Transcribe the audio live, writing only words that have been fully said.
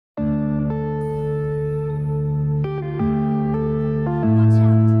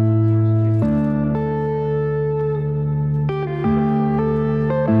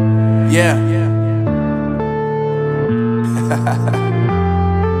Yeah.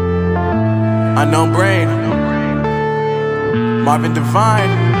 Unknown Brain, Marvin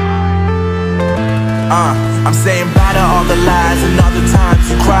Divine. I'm saying bye to all the lies and all the times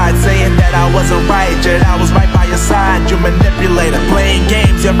you cried, saying that I wasn't right, yet I was right by your side. You manipulator, playing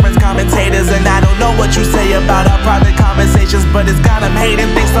games, your friends commentators, and I don't know what you say about our private conversations, but it's got them hating.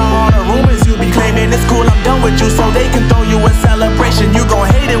 Thanks to all the rumors you be claiming. It's cool, I'm done with you, so they can throw you a celebration. You gon'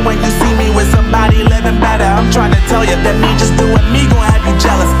 hate it when you see me with somebody living better. I'm trying to tell you that me just doing me gon' have you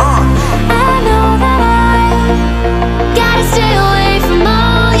jealous. I know that I gotta stay away from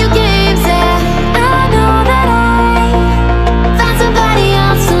all your games, yeah. I know that I found somebody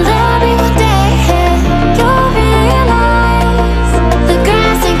else to love me one day, yeah. You'll realize the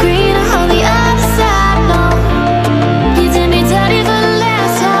grass ain't greener on the other side, no. You did me dirty for the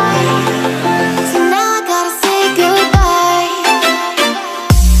last time, so now I gotta say goodbye.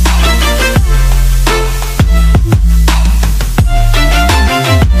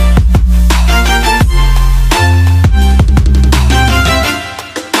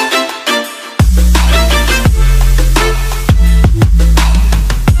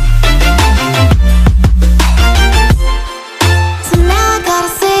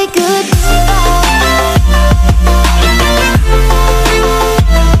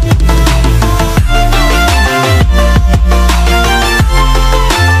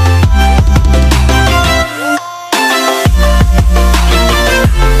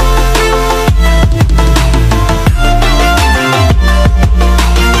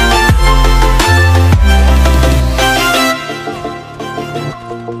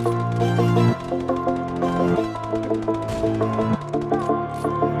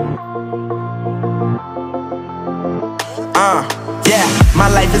 Yeah, my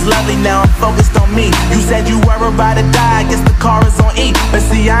life is lovely now, I'm focused on me. You said you were about to die, I guess the car is on E. But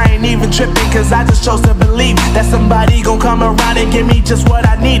see, I ain't even tripping, cause I just chose to believe that somebody gon' come around and give me just what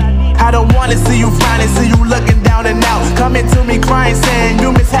I need. I don't wanna see you frowning, see you looking down and out, coming to me crying, saying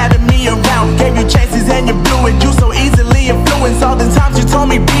you miss having me around. Gave you chances and you blew it, you so easily influenced. All the times you told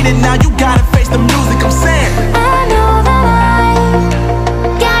me beat it, now you gotta face the music. I'm saying I know that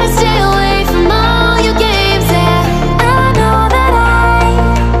I gotta stay away from all your games, yeah. I know that I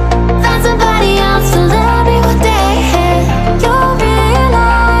found somebody else to love me one day, yeah. You'll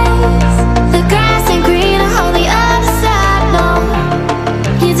realize the grass ain't greener on the other side, no.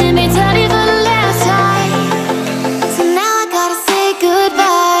 You did me dirty for the last time, so now I gotta say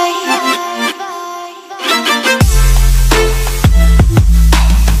goodbye.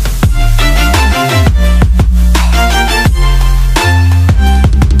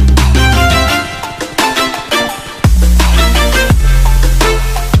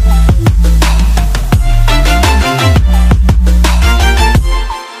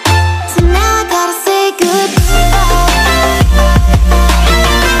 So now I gotta say goodbye.